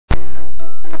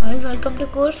Welcome to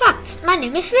Cool Facts. My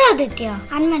name is Shriyaditya.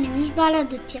 And my name is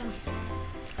Baladitya.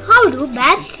 How do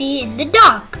bats see in the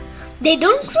dark? They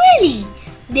don't really.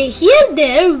 They hear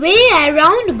their way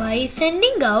around by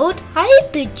sending out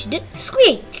high-pitched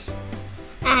squeaks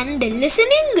and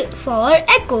listening for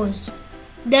echoes.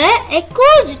 The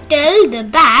echoes tell the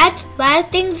bats where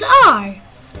things are.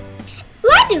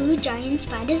 Where do giant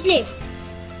spiders live?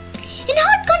 In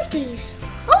hot countries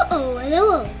all over the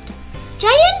world.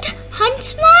 Giant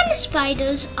huntsman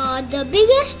spiders are the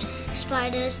biggest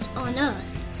spiders on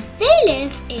earth. They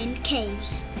live in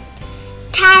caves.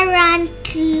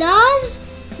 Tarantulas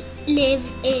live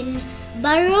in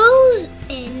burrows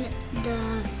in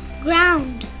the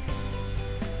ground.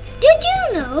 Did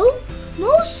you know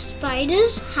most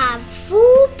spiders have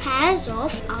 4 pairs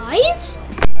of eyes?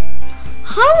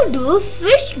 How do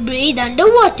fish breathe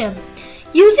underwater?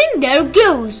 Using their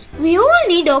gills. We all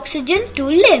need oxygen to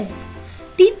live.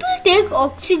 People take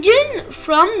oxygen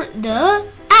from the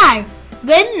air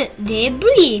when they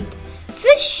breathe.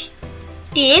 Fish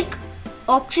take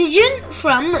oxygen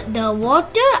from the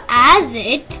water as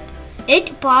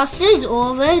it passes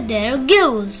over their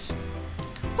gills.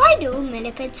 Why do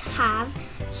millipedes have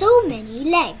so many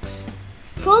legs?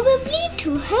 Probably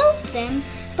to help them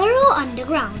burrow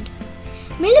underground.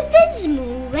 Millipedes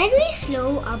move very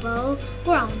slow above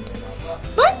ground,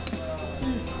 but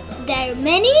their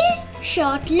many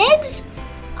short legs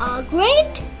are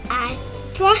great at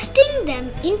thrusting them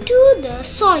into the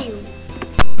soil.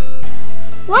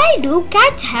 Why do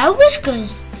cats have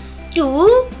whiskers?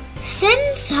 To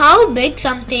sense how big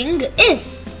something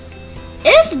is.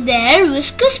 If their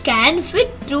whiskers can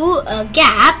fit through a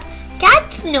gap,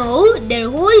 cats know their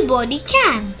whole body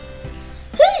can.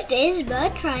 Who's this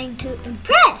bird trying to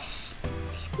impress?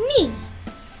 Me.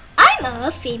 I'm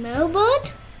a female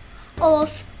bird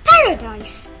of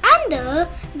paradise, and the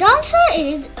dancer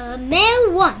is a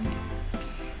male one.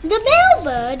 The male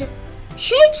bird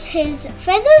shapes his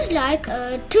feathers like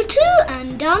a tutu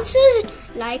and dances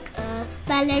like a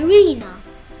ballerina.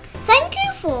 Thank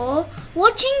you for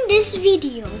watching this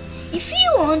video. If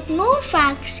you want more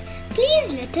facts,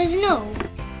 please let us know.